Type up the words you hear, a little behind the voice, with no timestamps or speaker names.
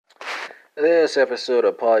This episode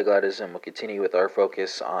of Polyglotism will continue with our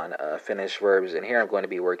focus on Finnish verbs, and here I'm going to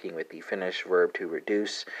be working with the Finnish verb to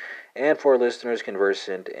reduce. And for listeners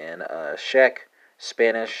conversant in Czech,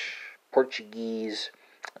 Spanish, Portuguese,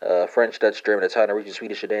 French, Dutch, German, Italian, Norwegian,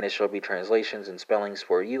 Swedish, and Danish, there will be translations and spellings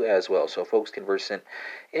for you as well. So folks conversant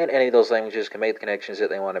in any of those languages can make the connections that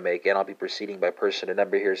they want to make, and I'll be proceeding by person and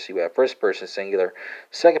number here. So you have first person singular,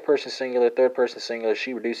 second person singular, third person singular,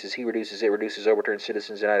 she reduces, he reduces, it reduces, overturned,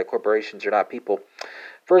 citizens united, corporations are not people,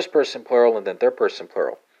 first person plural, and then third person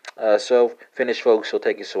plural. So Finnish folks will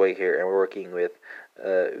take us away here, and we're working with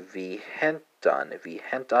vehentaan,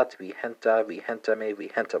 vehentat, vehenta, vehentame,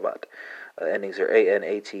 vehentavat. Endings are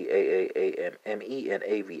A-N-A-T, A-A-A-M-M-E, and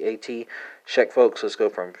A-V-A-T. Czech folks, let's go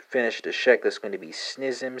from Finnish to Czech. That's going to be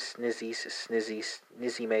snizim, snizzy, snizzy,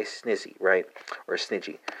 snizime, snizzy, right? Or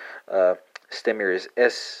snidgy. Stem here is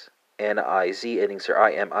S-N-I-Z. Endings are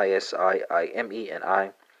I-M-I-S-I-I-M-E, and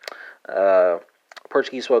I.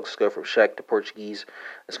 Portuguese folks, let's go from Czech to Portuguese.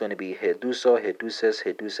 It's going to be reduzo, reduces,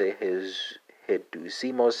 reduce,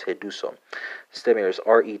 reducimos, reduso. Stem here is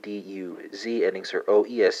R-E-D-U-Z. Endings are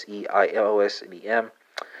O-E-S-E-I-M-O-S and E-M.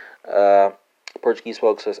 Portuguese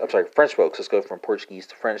folks, French folks, let's go from Portuguese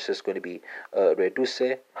to French. It's going to be reduce,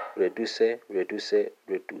 reduce, reduce,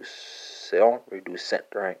 reduction, reducent,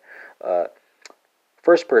 right?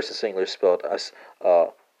 First person singular spelled as,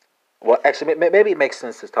 well, actually, maybe it makes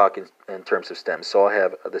sense to talk in terms of stems. So I'll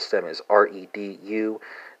have the stem is R-E-D-U,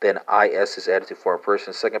 then I-S is added to form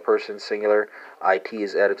person, second person singular, I-T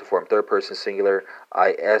is added to form third person singular,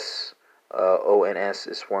 I-S, O-N-S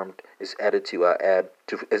is added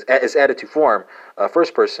to form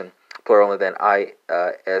first person plural, and then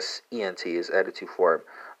I-S-E-N-T is added to form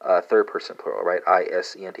third person plural, right?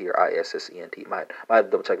 I-S-E-N-T or I-S-S-E-N-T. Might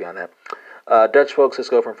double check me on that. Dutch folks, let's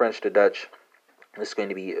go from French to Dutch. It's going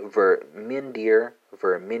to be verminder,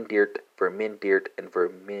 vermindert, vermindert, and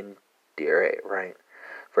vermindere, right?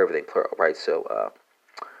 For everything plural, right? So,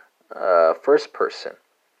 first person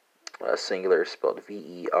singular spelled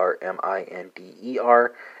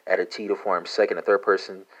V-E-R-M-I-N-D-E-R, added T to form second and third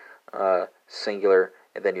person singular,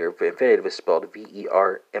 and then your infinitive is spelled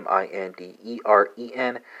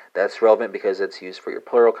V-E-R-M-I-N-D-E-R-E-N. That's relevant because it's used for your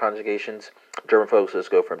plural conjugations. German folks, let's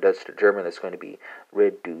go from Dutch to German. That's going to be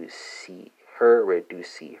reduci her,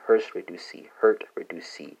 reduci hers, reduci hert,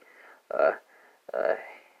 reduci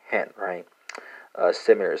hen, right?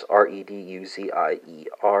 Stem here is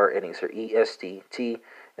R-E-D-U-Z-I-E-R, endings are E-S-T-T,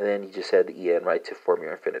 and then you just add the E-N, right, to form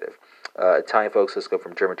your infinitive. Italian folks, let's go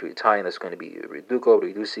from German to Italian. That's going to be riduco,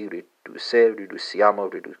 riduci, riduce,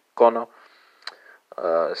 riduciamo, riducono.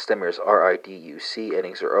 Stem here is R-I-D-U-C,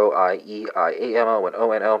 endings are O-I-E-I-A-M-O, and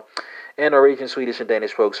O-N-O. And Norwegian, Swedish, and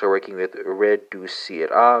Danish folks are working with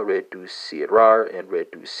reducera, reducerar, and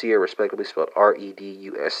reducere, respectively spelled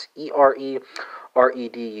R-E-D-U-S-E-R-E,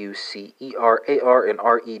 R-E-D-U-C-E-R-A-R, and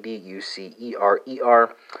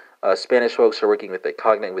R-E-D-U-C-E-R-E-R. Spanish folks are working with the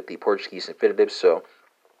cognate with the Portuguese infinitive, so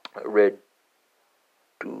reduso,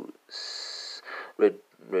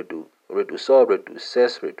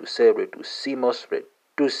 reduces, reduce, reducimos,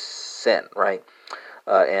 reducen, right?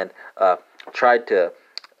 And tried to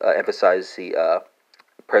emphasize the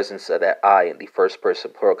presence of that I in the first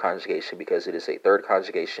person plural conjugation because it is a third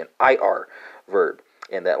conjugation IR verb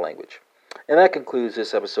in that language. And that concludes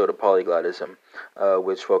this episode of Polyglotism,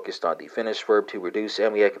 which focused on the Finnish verb to reduce,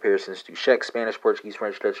 and we had comparisons to Czech, Spanish, Portuguese,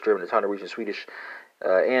 French, Dutch, German, Italian, Norwegian, Swedish,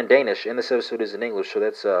 and Danish. And this episode is in English, so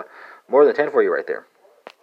that's more than 10 for you right there.